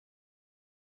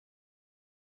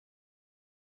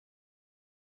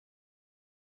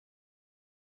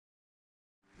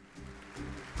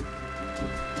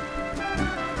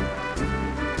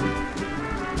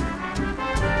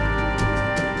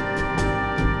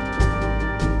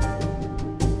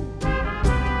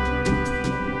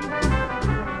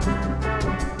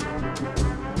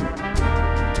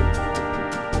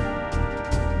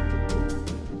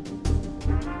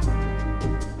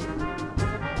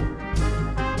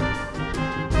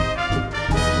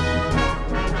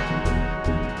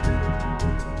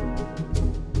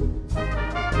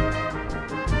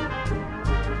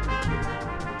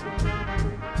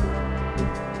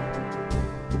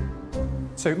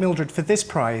So, Mildred, for this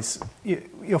prize,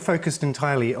 you're focused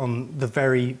entirely on the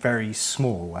very, very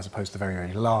small, as opposed to the very,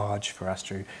 very large for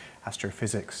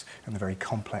astrophysics and the very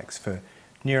complex for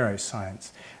neuroscience.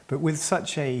 But with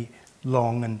such a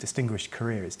long and distinguished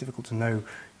career, it's difficult to know,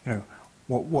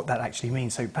 what that actually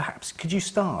means. So perhaps could you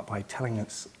start by telling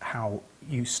us how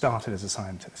you started as a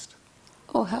scientist?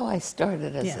 Oh, how I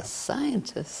started as a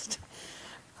scientist.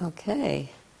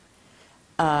 Okay.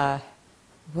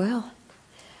 Well,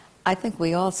 I think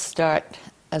we all start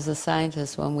as a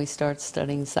scientist when we start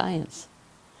studying science.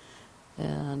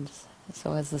 And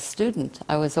so as a student,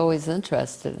 I was always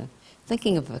interested in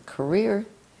thinking of a career.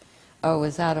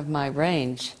 Was out of my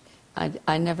range.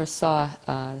 I never saw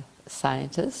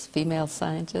scientists, female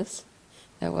scientists.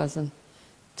 That wasn't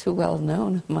too well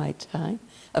known in my time,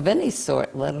 of any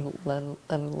sort, let alone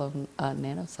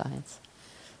nanoscience.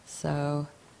 So,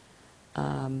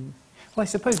 well, I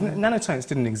suppose nanoscience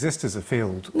didn't exist as a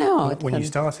field when you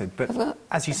started, but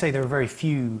as you say, there were very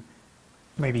few,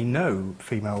 maybe no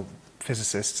female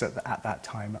physicists at that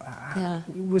time.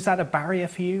 Was that a barrier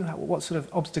for you? What sort of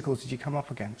obstacles did you come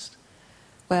up against?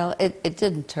 Well, it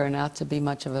didn't turn out to be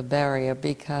much of a barrier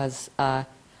because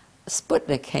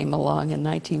Sputnik came along in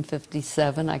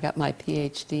 1957. I got my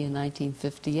PhD in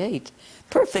 1958.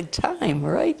 Perfect time,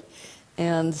 right?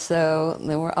 And so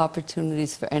there were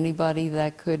opportunities for anybody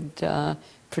that could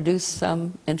produce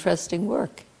some interesting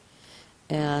work.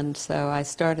 And so I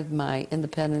started my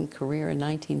independent career in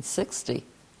 1960.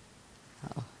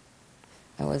 Oh,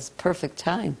 that was perfect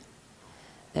time.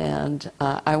 And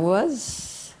I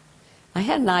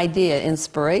had an idea,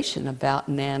 inspiration about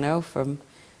nano from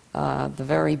the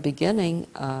very beginning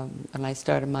when I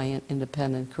started my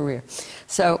independent career.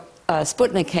 So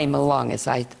Sputnik came along, as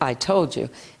I told you,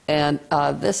 and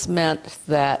this meant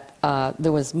that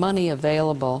there was money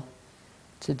available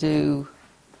to do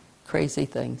crazy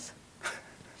things.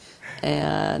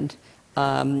 And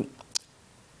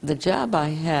the job I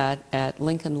had at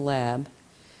Lincoln Lab,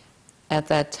 at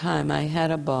that time I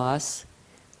had a boss,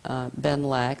 Ben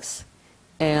Lax,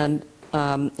 and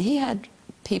he had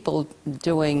people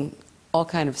doing all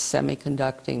kind of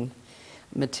semiconducting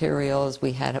materials.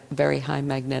 We had a very high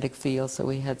magnetic field, so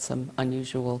we had some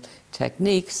unusual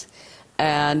techniques.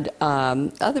 And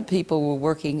other people were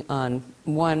working on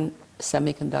one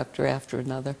semiconductor after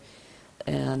another.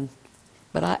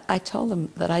 But I told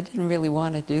them that I didn't really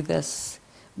want to do this,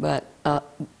 but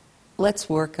let's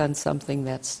work on something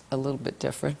that's a little bit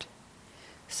different.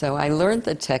 So I learned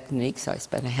the techniques. I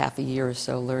spent a half a year or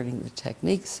so learning the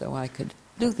techniques so I could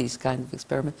do these kind of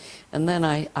experiments. And then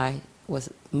I was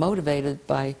motivated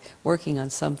by working on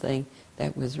something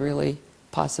that was really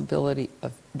possibility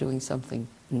of doing something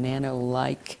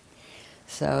nano-like.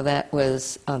 So that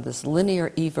was this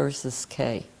linear E versus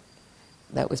K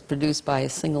that was produced by a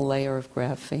single layer of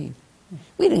graphene.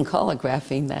 We didn't call it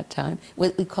graphene that time.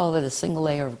 We called it a single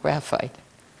layer of graphite.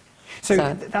 So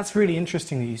that's really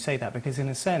interesting that you say that, because in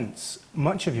a sense,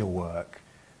 much of your work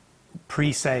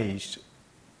presaged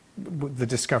the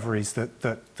discoveries that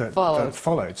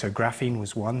followed. So graphene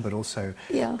was one, but also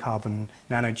carbon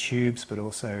nanotubes, but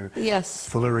also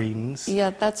fullerenes.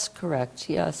 Yeah, that's correct,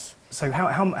 yes. So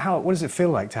what does it feel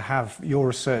like to have your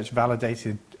research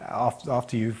validated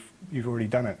after you've already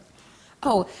done it?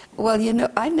 Oh, well,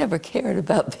 I never cared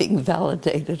about being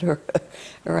validated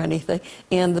or anything.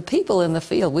 And the people in the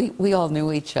field, we all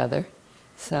knew each other.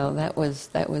 So that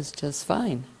was just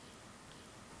fine.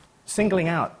 Singling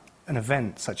out an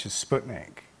event such as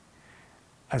Sputnik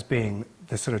as being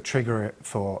the sort of trigger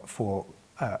for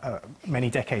a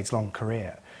many decades-long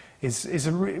career is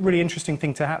a really interesting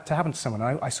thing to happen to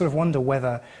someone. I sort of wonder what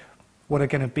are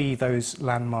going to be those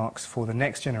landmarks for the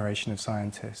next generation of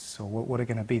scientists, or what are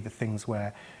going to be the things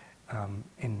where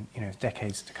in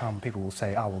decades to come people will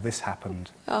say, oh, well, this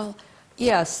happened. Oh,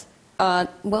 yes.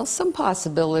 Well, some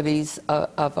possibilities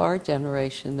of our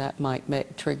generation that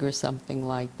might trigger something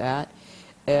like that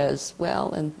as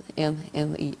well. In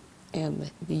the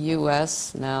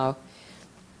U.S. now,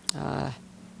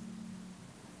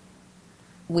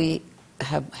 we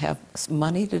have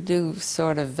money to do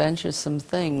sort of venturesome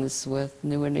things with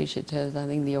new initiatives. I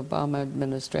think the Obama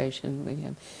administration, we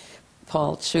have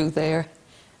Paul Chu there,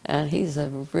 and he's a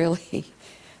really,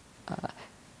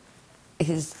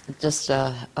 he's just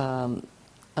an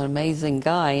amazing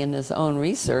guy in his own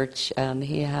research, and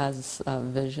he has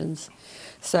visions.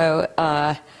 So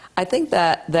I think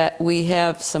that we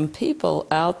have some people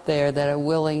out there that are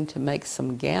willing to make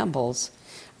some gambles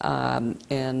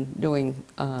in doing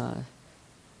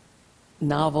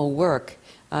novel work.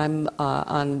 I'm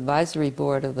on the advisory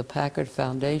board of the Packard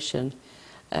Foundation,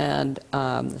 and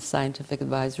the Scientific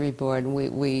Advisory Board, and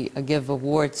we give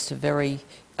awards to very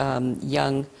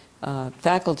young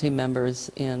faculty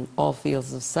members in all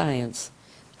fields of science.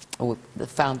 The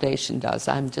foundation does.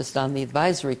 I'm just on the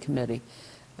advisory committee.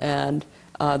 And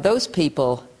those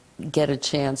people get a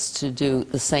chance to do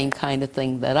the same kind of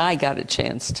thing that I got a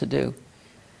chance to do.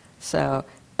 So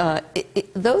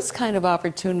those kind of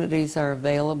opportunities are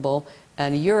available.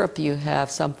 And in Europe, you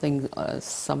have something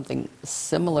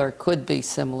similar, could be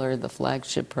similar, the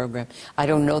flagship program. I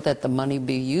don't know that the money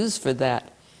be used for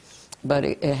that, but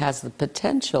it has the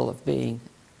potential of being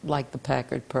like the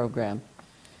Packard program.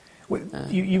 Well,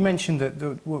 you mentioned that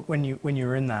when you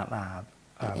were in that lab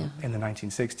in the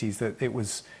 1960s, that it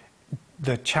was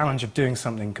the challenge of doing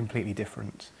something completely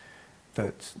different.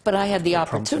 But I had the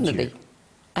opportunity.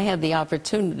 I had the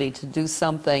opportunity to do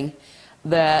something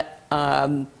that,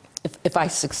 if I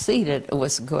succeeded, it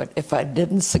was good. If I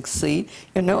didn't succeed,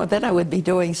 you know, then I would be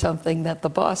doing something that the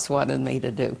boss wanted me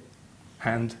to do.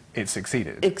 And it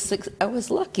succeeded. I was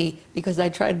lucky because I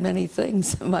tried many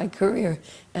things in my career,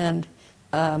 and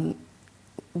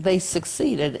they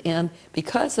succeeded. And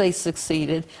because they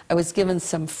succeeded, I was given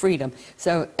some freedom.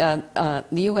 So the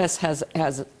U.S. has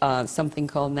something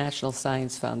called National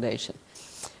Science Foundation,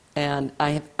 and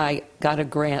I got a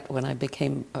grant when I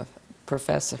became a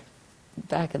professor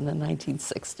back in the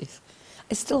 1960s.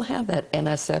 I still have that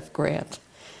NSF grant,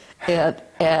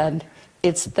 and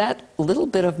it's that little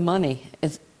bit of money.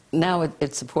 Now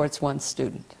it supports one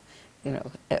student. You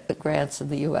know, grants in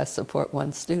the U.S. support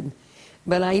one student.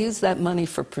 But I use that money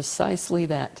for precisely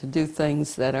that, to do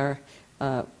things that are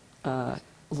a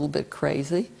little bit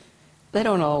crazy. They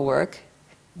don't all work,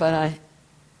 but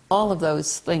all of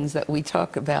those things that we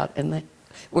talk about, and they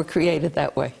were created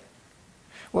that way.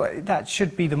 Well, that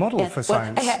should be the model for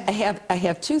science. Well, I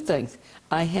have two things.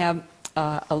 I have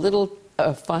a little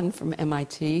fund from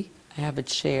MIT. I have a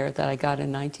chair that I got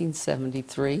in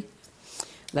 1973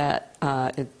 that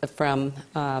from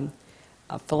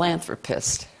a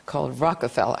philanthropist called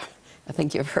Rockefeller. I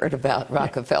think you've heard about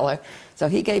Rockefeller. So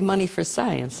he gave money for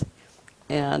science,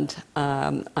 and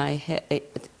I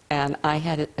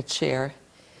had a chair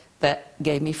that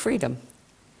gave me freedom.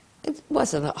 It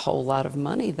wasn't a whole lot of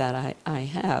money that I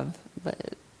have,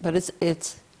 but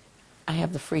I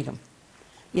have the freedom.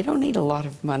 You don't need a lot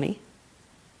of money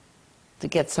to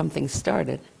get something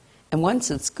started, and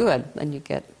once it's good, then you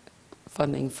get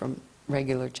funding from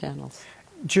regular channels.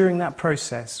 During that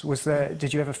process,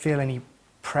 did you ever feel any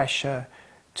pressure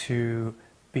to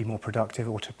be more productive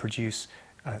or to produce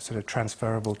sort of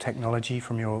transferable technology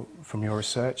from your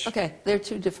research? Okay, they're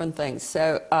two different things.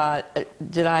 So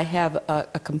did I have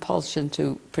a compulsion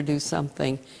to produce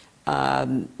something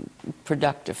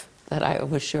productive that I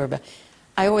was sure about?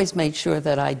 I always made sure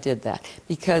that I did that,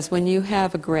 because when you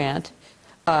have a grant,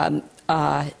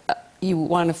 you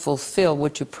want to fulfill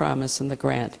what you promise in the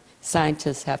grant.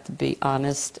 Scientists have to be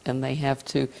honest, and they have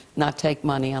to not take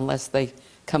money unless they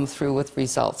come through with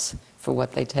results for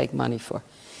what they take money for.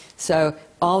 So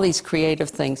all these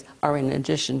creative things are in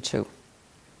addition to.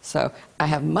 So I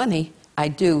have money, I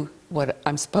do what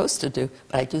I'm supposed to do,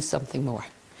 but I do something more.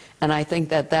 And I think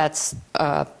that that's,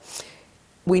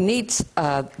 we need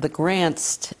the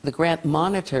grant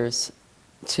monitors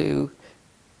to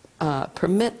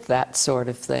permit that sort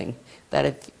of thing, that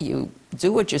if you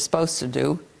do what you're supposed to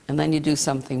do, and then you do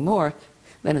something more,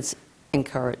 then it's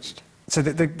encouraged. So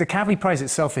the Kavli Prize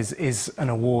itself is an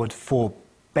award for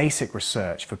basic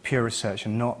research, for pure research,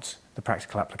 and not the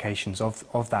practical applications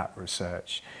of that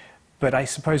research. But I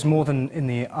suppose more than in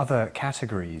the other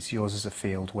categories, yours is a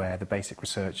field where the basic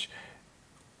research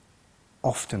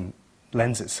often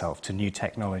lends itself to new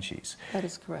technologies. That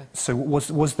is correct. So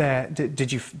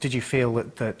did you feel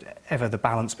that ever the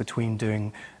balance between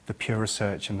doing the pure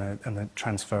research and the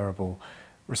transferable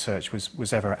research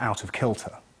was ever out of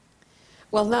kilter?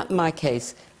 Well, not in my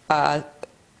case. I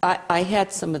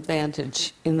had some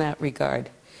advantage in that regard.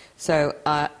 So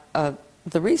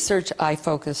the research I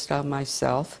focused on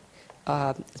myself,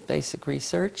 basic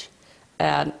research,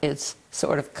 and it's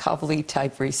sort of Kavli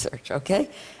type research, okay?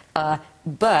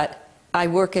 But I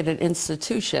work at an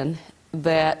institution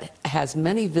that has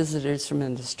many visitors from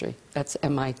industry. That's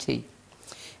MIT.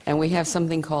 And we have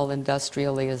something called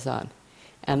industrial liaison.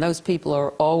 And those people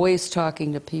are always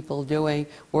talking to people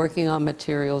working on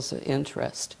materials of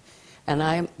interest. And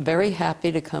I'm very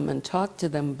happy to come and talk to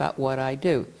them about what I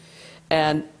do.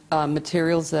 And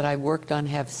materials that I worked on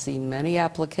have seen many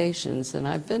applications, and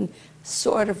I've been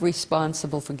sort of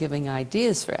responsible for giving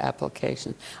ideas for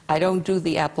applications. I don't do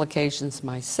the applications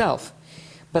myself,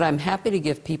 but I'm happy to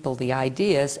give people the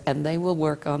ideas, and they will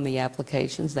work on the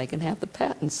applications. They can have the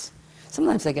patents.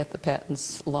 Sometimes I get the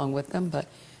patents along with them, but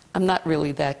I'm not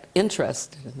really that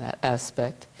interested in that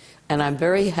aspect. And I'm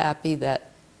very happy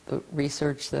that the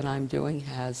research that I'm doing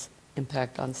has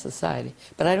impact on society.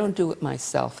 But I don't do it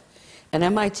myself. And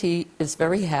MIT is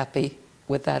very happy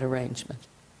with that arrangement.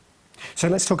 So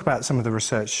let's talk about some of the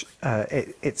research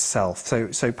itself.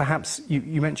 So perhaps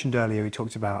you mentioned earlier, you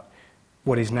talked about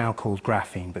what is now called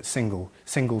graphene, but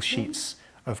single sheets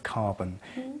of carbon.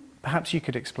 Perhaps you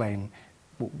could explain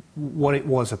what it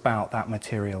was about that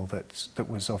material that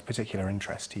was of particular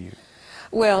interest to you.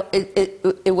 Well,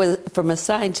 it was, from a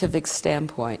scientific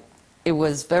standpoint, it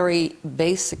was very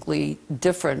basically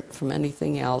different from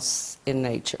anything else in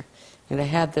nature. And it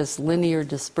had this linear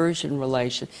dispersion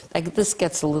relation. Like, this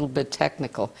gets a little bit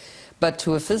technical, but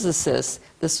to a physicist,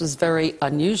 this was very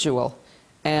unusual.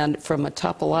 And from a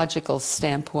topological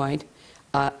standpoint,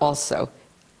 also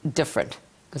different,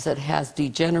 because it has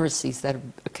degeneracies that are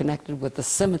connected with the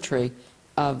symmetry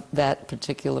of that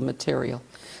particular material.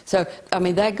 So, I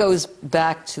mean, that goes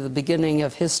back to the beginning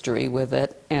of history with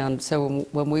it. And so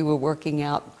when we were working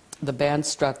out the band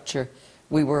structure,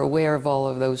 we were aware of all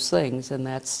of those things, and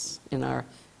that's in our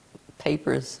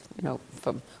papers, you know,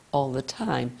 from all the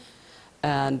time.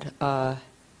 And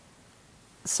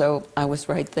so I was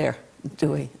right there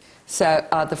doing. So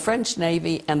the French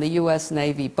Navy and the U.S.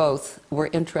 Navy both were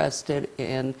interested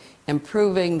in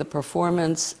improving the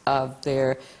performance of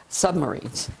their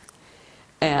submarines.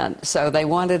 And so they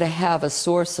wanted to have a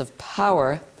source of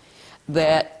power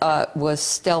that was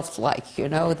stealth-like, you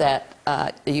know, that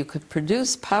you could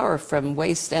produce power from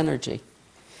waste energy.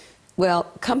 Well,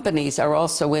 companies are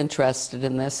also interested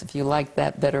in this, if you like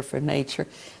that better for nature.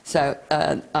 So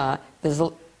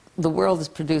the world is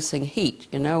producing heat,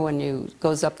 you know, when it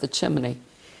goes up the chimney.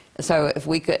 So if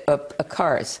we could,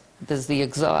 cars, there's the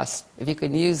exhaust. If you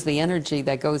can use the energy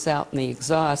that goes out in the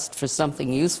exhaust for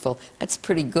something useful, that's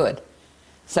pretty good.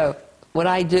 So what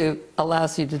I do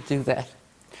allows you to do that.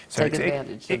 So take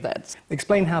advantage of that.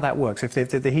 Explain how that works. If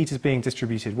the heat is being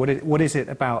distributed, what is it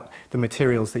about the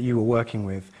materials that you were working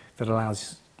with that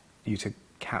allows you to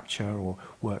capture or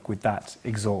work with that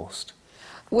exhaust?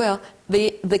 Well,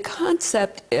 the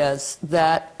concept is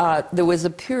that there was a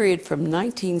period from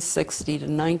 1960 to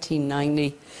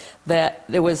 1990 that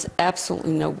there was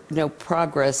absolutely no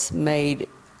progress made,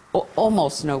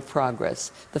 almost no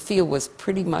progress. The field was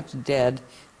pretty much dead.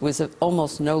 There was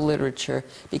almost no literature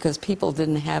because people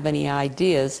didn't have any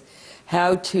ideas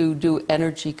how to do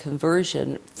energy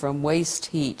conversion from waste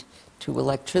heat to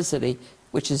electricity,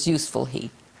 which is useful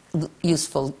heat,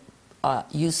 useful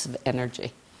use of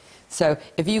energy. So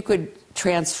if you could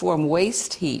transform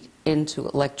waste heat into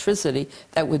electricity,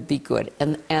 that would be good.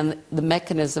 And the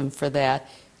mechanism for that,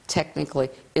 technically,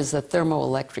 is the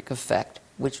thermoelectric effect,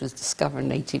 which was discovered in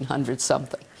 1800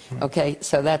 something. Okay,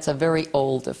 so that's a very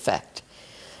old effect.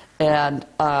 And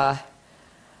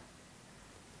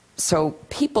so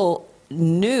people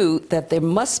knew that there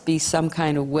must be some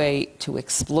kind of way to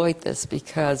exploit this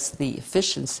because the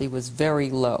efficiency was very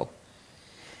low.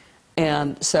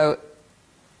 And so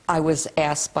I was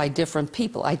asked by different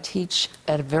people. I teach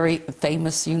at a very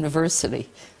famous university,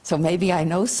 so maybe I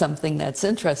know something that's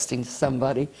interesting to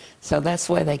somebody. So that's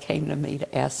why they came to me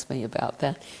to ask me about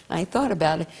that. And I thought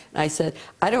about it, and I said,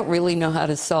 I don't really know how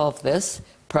to solve this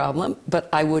problem, but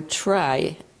I would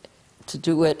try to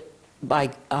do it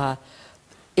by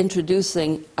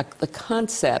introducing the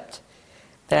concept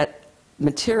that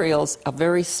materials of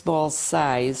very small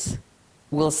size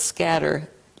will scatter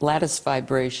lattice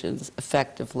vibrations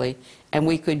effectively, and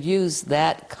we could use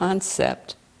that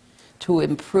concept to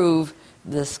improve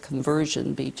this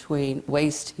conversion between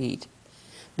waste heat,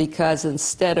 because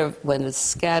instead of when it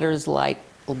scatters light,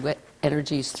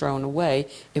 energy is thrown away,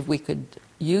 if we could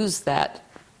use that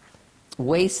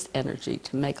waste energy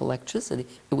to make electricity,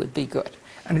 it would be good.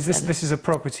 And this is a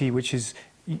property which is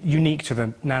unique to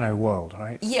the nano world,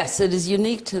 right? Yes, it is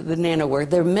unique to the nano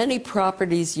world. There are many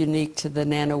properties unique to the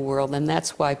nano world, and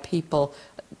that's why people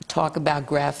talk about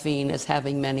graphene as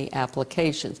having many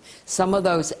applications. Some of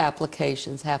those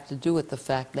applications have to do with the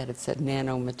fact that it's a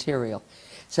nanomaterial.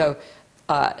 So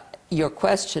your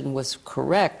question was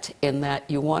correct in that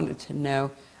you wanted to know,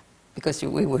 because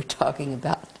we were talking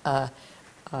about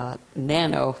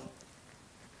nano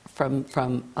from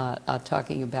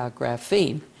talking about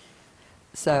graphene.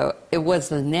 So it was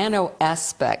the nano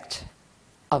aspect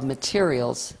of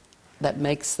materials that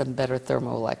makes them better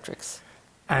thermoelectrics.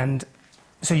 And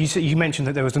so you mentioned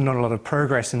that there was not a lot of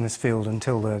progress in this field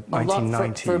until the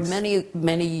 1990s. For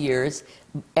many years,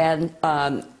 and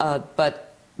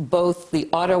but both the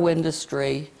auto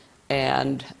industry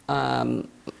and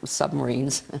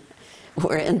submarines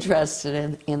were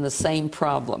interested in the same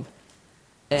problem.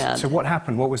 And so what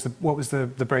happened? What was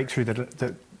the breakthrough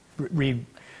that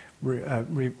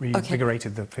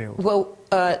reinvigorated the field? Well,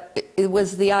 it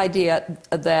was the idea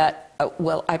that,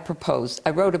 well, I proposed. I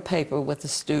wrote a paper with a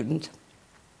student,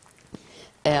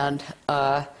 and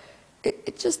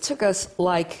it just took us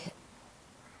like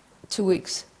 2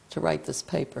 weeks to write this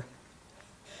paper.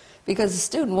 Because the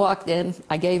student walked in,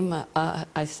 I gave him,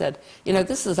 I said, you know,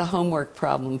 this is a homework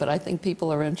problem, but I think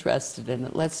people are interested in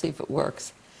it. Let's see if it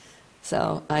works.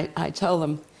 So I told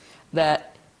them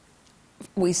that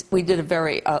we did a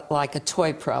very, like a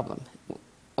toy problem.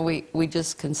 We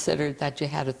just considered that you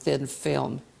had a thin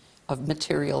film of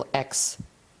material X.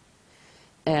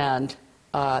 And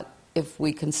if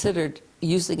we considered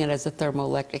using it as a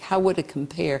thermoelectric, how would it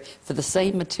compare for the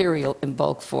same material in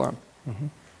bulk form? Mm-hmm.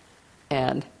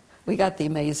 And we got the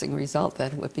amazing result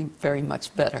that it would be very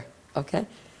much better, okay?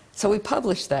 So we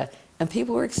published that, and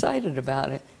people were excited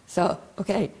about it. So,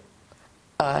 okay,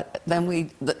 then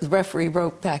the referee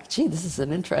wrote back, gee, this is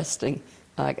an interesting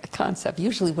concept.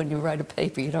 Usually when you write a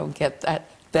paper, you don't get that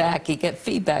back. You get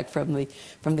feedback from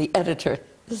the editor.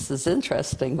 This is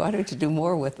interesting. Why don't you do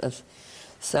more with this?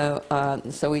 So,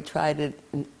 so we tried it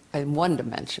in one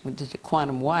dimension. We did a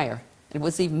quantum wire. It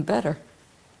was even better.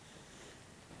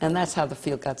 And that's how the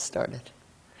field got started.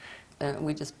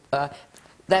 We just,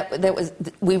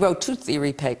 we wrote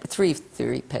three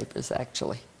theory papers,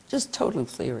 actually. Just total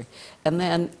theory. And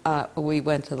then we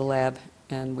went to the lab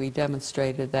and we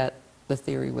demonstrated that the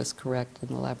theory was correct in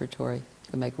the laboratory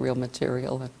to make real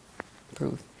material and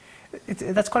prove.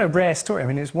 That's quite a rare story. I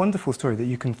mean, it's a wonderful story that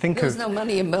you can think of. There was no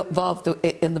money involved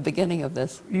in the beginning of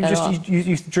this.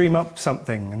 You dream up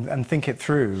something and think it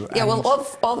through. Yeah, well,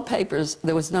 all the papers,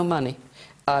 there was no money.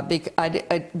 There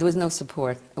was no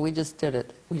support. We just did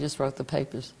it. We just wrote the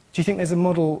papers. Do you think there's a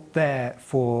model there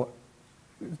for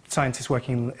scientists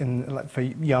working for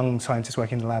young scientists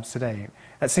working in the labs today?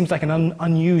 That seems like an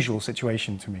unusual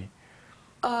situation to me.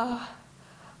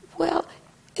 Well,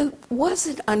 it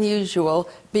wasn't unusual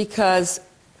because,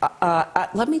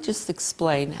 let me just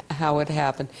explain how it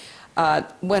happened.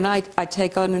 When I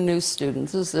take on a new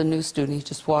student, this is a new student, he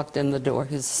just walked in the door,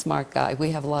 he's a smart guy.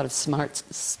 We have a lot of smart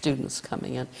students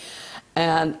coming in.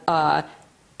 And I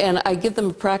give them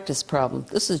a practice problem.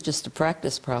 This is just a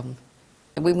practice problem.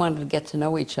 And we wanted to get to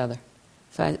know each other.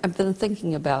 So I've been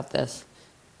thinking about this.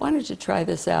 Why don't you try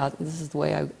this out? And this is the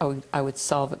way I would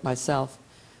solve it myself.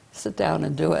 Sit down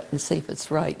and do it and see if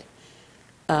it's right.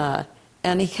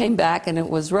 And he came back and it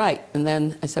was right. And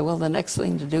then I said, well, the next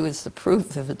thing to do is to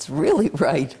prove if it's really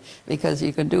right, because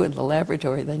you can do it in the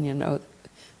laboratory, then you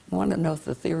want to know if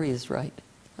the theory is right.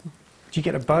 So. Do you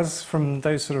get a buzz from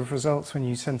those sort of results when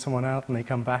you send someone out and they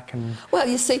come back and... Well,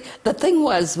 you see, the thing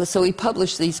was so we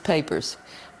published these papers,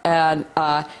 and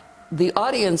the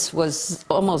audience was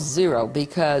almost zero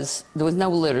because there was no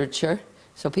literature,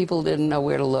 so people didn't know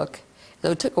where to look. So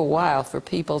it took a while for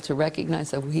people to recognize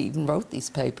that we even wrote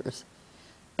these papers.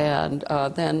 And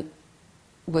then,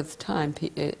 with time,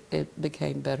 it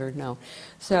became better known.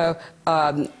 So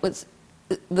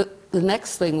the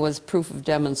next thing was proof of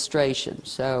demonstration.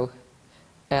 So,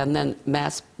 and then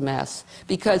mass.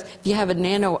 Because if you have a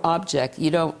nano object,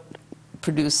 you don't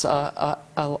produce a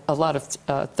lot of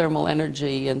thermal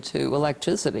energy into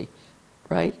electricity,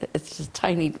 right? It's just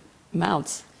tiny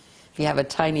amounts if you have a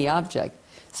tiny object.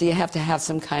 So you have to have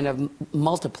some kind of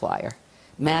multiplier,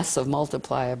 massive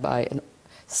multiplier by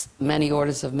many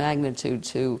orders of magnitude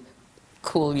to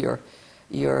cool your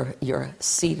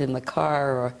seat in the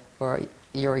car or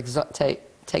your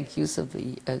take use of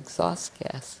the exhaust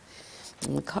gas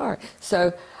in the car.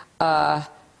 So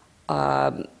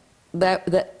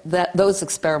those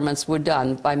experiments were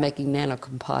done by making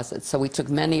nanocomposites. So we took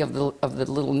many of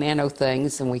the little nano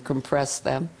things and we compressed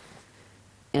them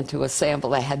into a sample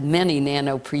that had many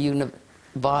nano per unit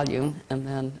volume, and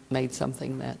then made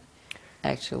something that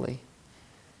actually...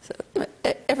 So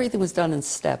everything was done in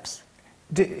steps.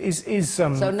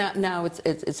 So now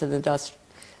it's an industrial...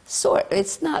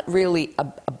 it's not really a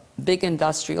big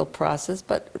industrial process,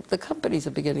 but the companies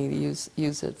are beginning to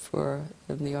use it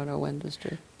in the auto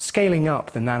industry. Scaling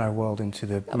up the nano world into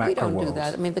the macro world. We don't do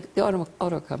that. I mean, the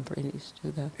auto companies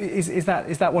do that. Is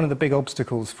that one of the big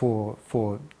obstacles for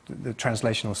the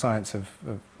translational science of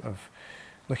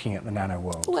looking at the nano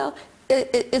world? Well,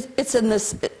 it's in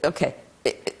this... Okay,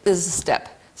 there's a step.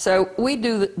 So we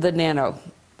do the nano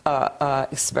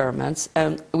experiments,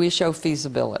 and we show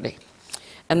feasibility.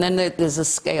 And then there's a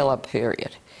scale-up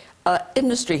period.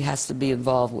 Industry has to be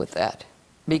involved with that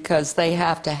because they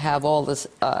have to have all the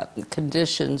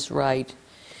conditions right.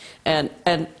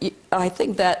 I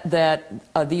think that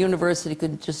the university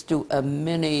could just do a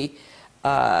mini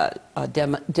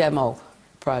demo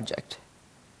project,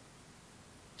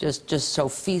 just so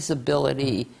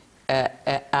feasibility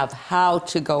of how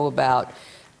to go about.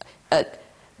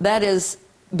 That is,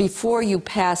 before you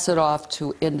pass it off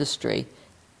to industry,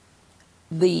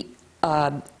 the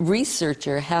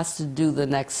researcher has to do the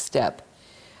next step,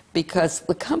 because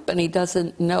the company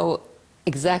doesn't know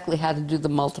exactly how to do the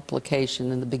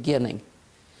multiplication in the beginning.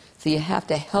 So you have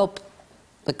to help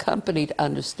the company to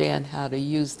understand how to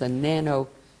use the nano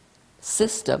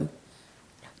system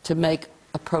to make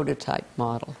a prototype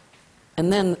model.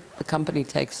 And then the company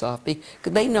takes off,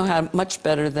 because they know how much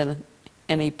better than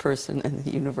any person in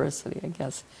the university, I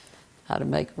guess, how to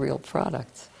make real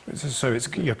products. So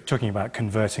you're talking about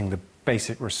converting the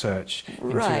basic research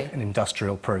into an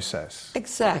industrial process.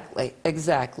 Exactly,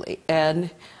 exactly. And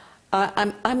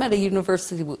I'm at a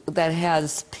university that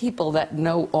has people that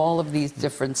know all of these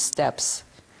different steps.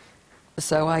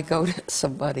 So I go to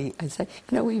somebody, I say,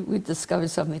 you know, we discovered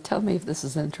something, tell me if this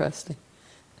is interesting.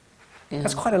 And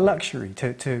that's quite a luxury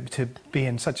to be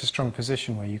in such a strong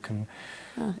position where you can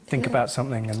think about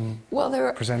something and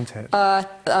present it.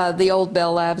 The old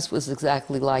Bell Labs was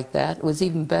exactly like that. It was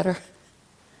even better,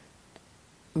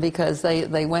 because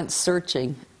they went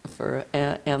searching for,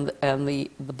 and the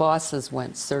bosses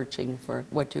went searching for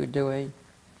what you were doing.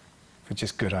 For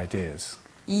just good ideas.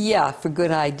 Yeah, for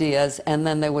good ideas, and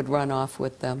then they would run off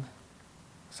with them.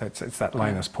 So it's that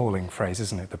Linus Pauling phrase,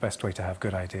 isn't it? The best way to have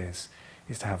good ideas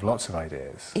is to have lots of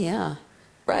ideas. Yeah,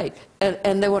 right.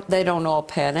 And they don't all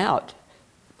pan out.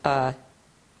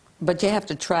 But you have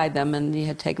to try them, and you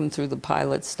have to take them through the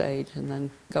pilot stage and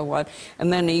then go on.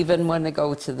 And then even when they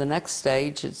go to the next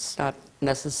stage, it's not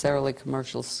necessarily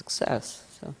commercial success.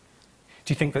 So,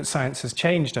 do you think that science has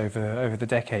changed over the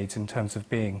decades in terms of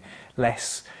being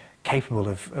less capable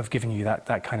of giving you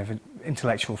that kind of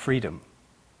intellectual freedom?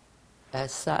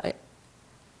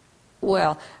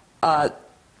 Well,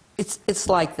 it's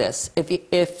like this. If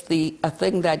a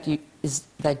thing that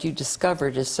you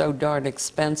discovered is so darn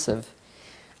expensive,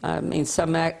 I mean,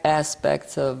 some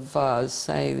aspects of,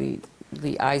 say,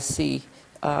 the IC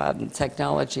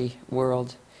technology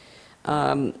world,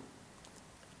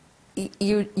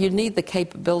 you need the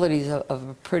capabilities of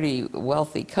a pretty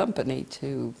wealthy company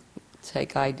to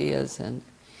take ideas and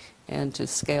to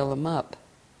scale them up,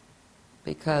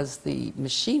 because the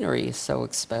machinery is so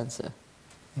expensive.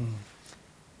 Mm.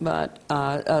 But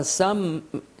all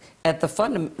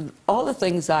the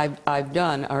things I've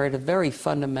done are at a very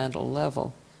fundamental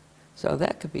level. So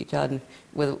that could be done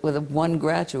with one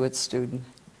graduate student,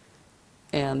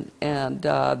 and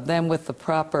then with the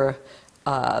proper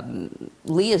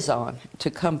liaison to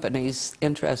companies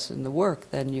interested in the work,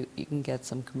 then you can get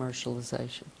some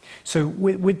commercialization. So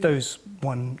with those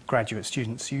one graduate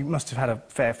students, you must have had a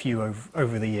fair few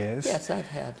over the years. Yes, I've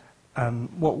had.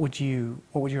 What would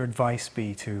your advice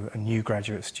be to a new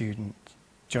graduate student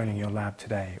joining your lab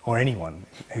today, or anyone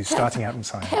who's starting out in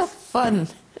science? Have fun,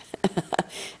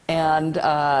 and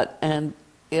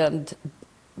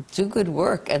do good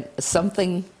work, and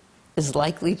something is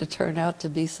likely to turn out to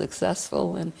be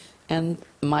successful and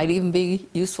might even be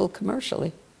useful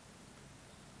commercially.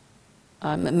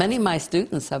 Many of my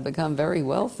students have become very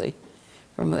wealthy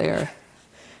from their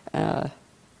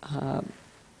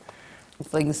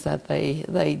things that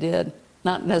they did,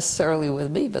 not necessarily with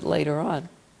me, but later on.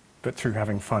 But through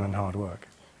having fun and hard work.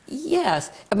 Yes.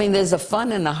 I mean, there's a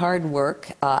fun and a hard work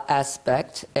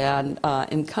aspect, and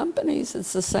in companies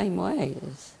it's the same way.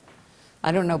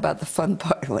 I don't know about the fun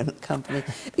part when a company,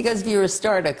 because if you're a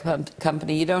startup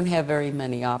company, you don't have very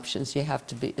many options. You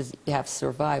have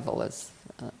survival as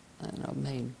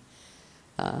main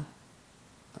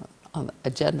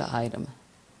agenda item.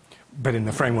 But in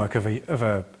the framework of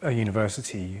a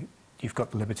university, you've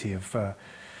got the liberty of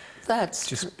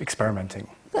just experimenting.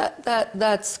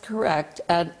 That's correct,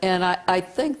 and I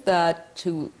think that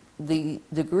to the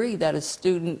degree that a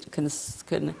student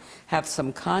can have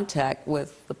some contact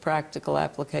with the practical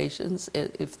applications,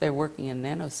 if they're working in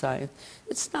nanoscience,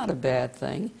 it's not a bad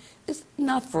thing. It's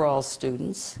not for all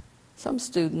students. Some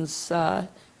students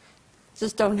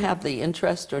just don't have the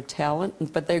interest or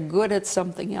talent, but they're good at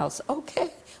something else. Okay,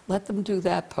 let them do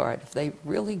that part. If they're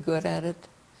really good at it,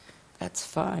 that's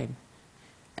fine.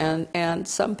 And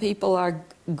some people are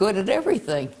good at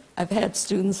everything. I've had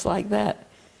students like that.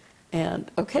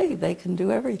 And okay, they can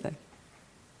do everything.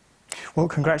 Well,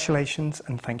 congratulations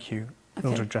and thank you,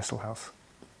 Mildred Dresselhaus.